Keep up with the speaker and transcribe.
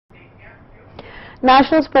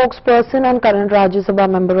National spokesperson and current Rajya Sabha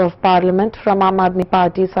member of Parliament from Aam Aadmi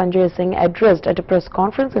Party Sanjay Singh addressed at a press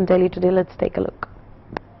conference in Delhi today. Let's take a look.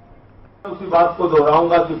 उसी बात को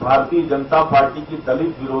दोहराऊंगा कि Bharatiya Janata party की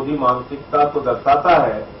दलित विरोधी मानसिकता तो दर्शाता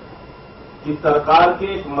है कि सरकार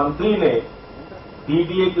के एक मंत्री ने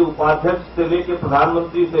डीडीए के उपाध्यक्ष से लेकर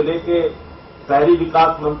प्रधानमंत्री से लेकर शहरी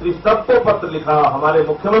विकास मंत्री सबको पत्र लिखा। हमारे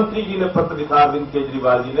मुख्यमंत्री जी ने पत्र लिखा, अरविंद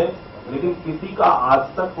केजरीवाल जी ने, लेकिन किसी का आज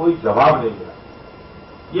तक कोई जवाब नहीं मिला।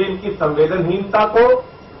 ये इनकी संवेदनहीनता को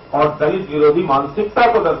और दलित विरोधी मानसिकता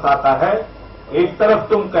को दर्शाता है। एक तरफ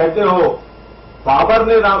तुम कहते हो बाबर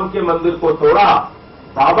ने राम के मंदिर को तोड़ा,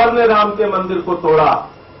 बाबर ने राम के मंदिर को तोड़ा।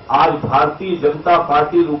 आज भारतीय जनता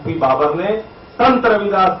पार्टी रूपी बाबर ने संत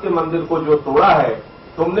रविदास के मंदिर को जो तोड़ा है,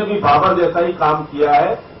 तुमने भी बाबर जैसा ही काम किया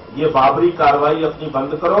है। ये बाबरी कार्रवाई अपनी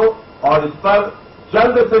बंद करो और इस पर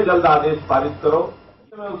जल्द से जल्द आदेश पारित करो।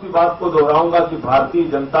 मैं उसी बात को दोहराऊंगा कि भारतीय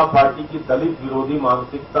जनता पार्टी की दलित विरोधी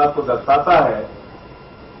मानसिकता तो दर्शाता है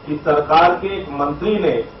कि सरकार के एक मंत्री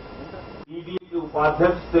ने डीडीए के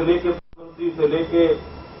उपाध्यक्ष से लेकर मंत्री से लेकर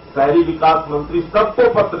शहरी विकास मंत्री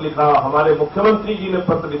सबको पत्र लिखा। हमारे मुख्यमंत्री जी ने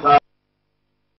पत्र लिखा।